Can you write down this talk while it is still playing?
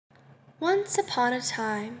Once upon a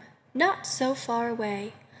time, not so far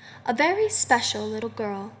away, a very special little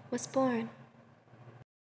girl was born.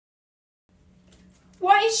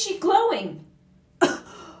 Why is she glowing?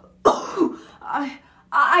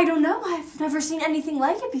 I don't know. I've never seen anything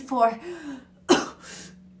like it before.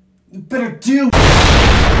 You better do.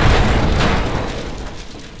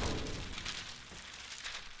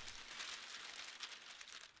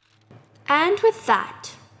 And with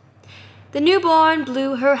that, the newborn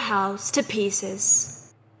blew her house to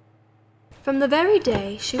pieces. From the very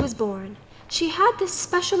day she was born, she had this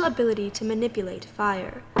special ability to manipulate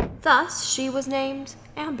fire. Thus, she was named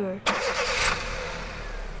Amber.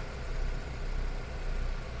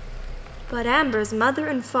 But Amber's mother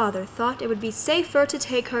and father thought it would be safer to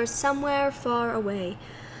take her somewhere far away,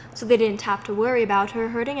 so they didn't have to worry about her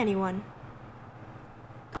hurting anyone.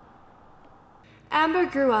 Amber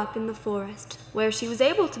grew up in the forest, where she was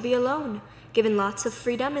able to be alone, given lots of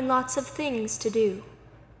freedom and lots of things to do.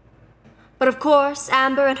 But of course,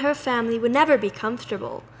 Amber and her family would never be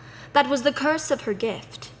comfortable. That was the curse of her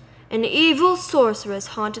gift. An evil sorceress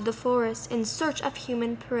haunted the forest in search of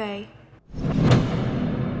human prey.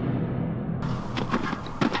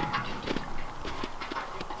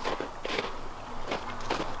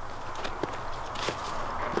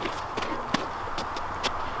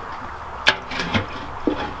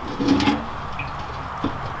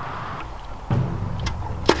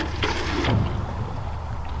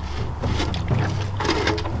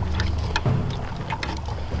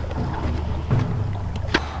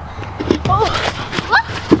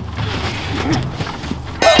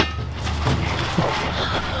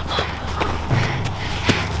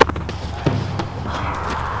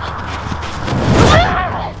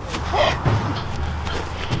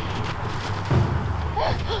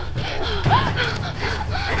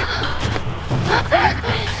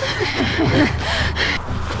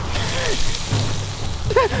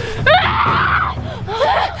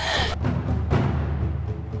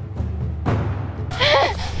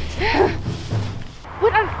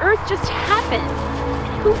 What on earth just happened?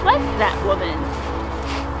 Who was that woman?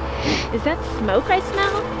 Is that smoke I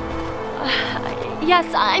smell?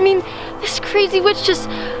 Yes, I mean, this crazy witch just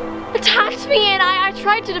attacked me and I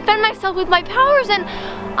tried to defend myself with my powers and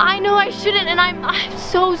I know I shouldn't and I'm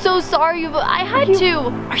so sorry, but I had to.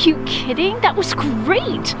 Are you kidding? That was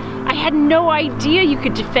great! I had no idea you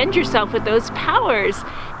could defend yourself with those powers.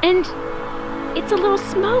 And it's a little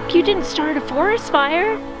smoke. You didn't start a forest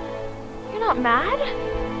fire. You're not mad?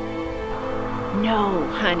 No,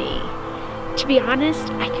 honey. To be honest,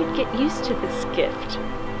 I could get used to this gift.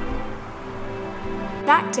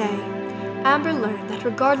 That day, Amber learned that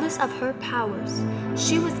regardless of her powers,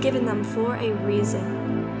 she was given them for a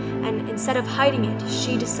reason. And instead of hiding it,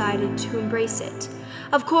 she decided to embrace it.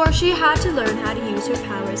 Of course, she had to learn how to use her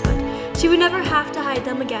powers, but she would never have to hide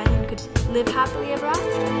them again and could live happily ever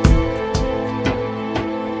after.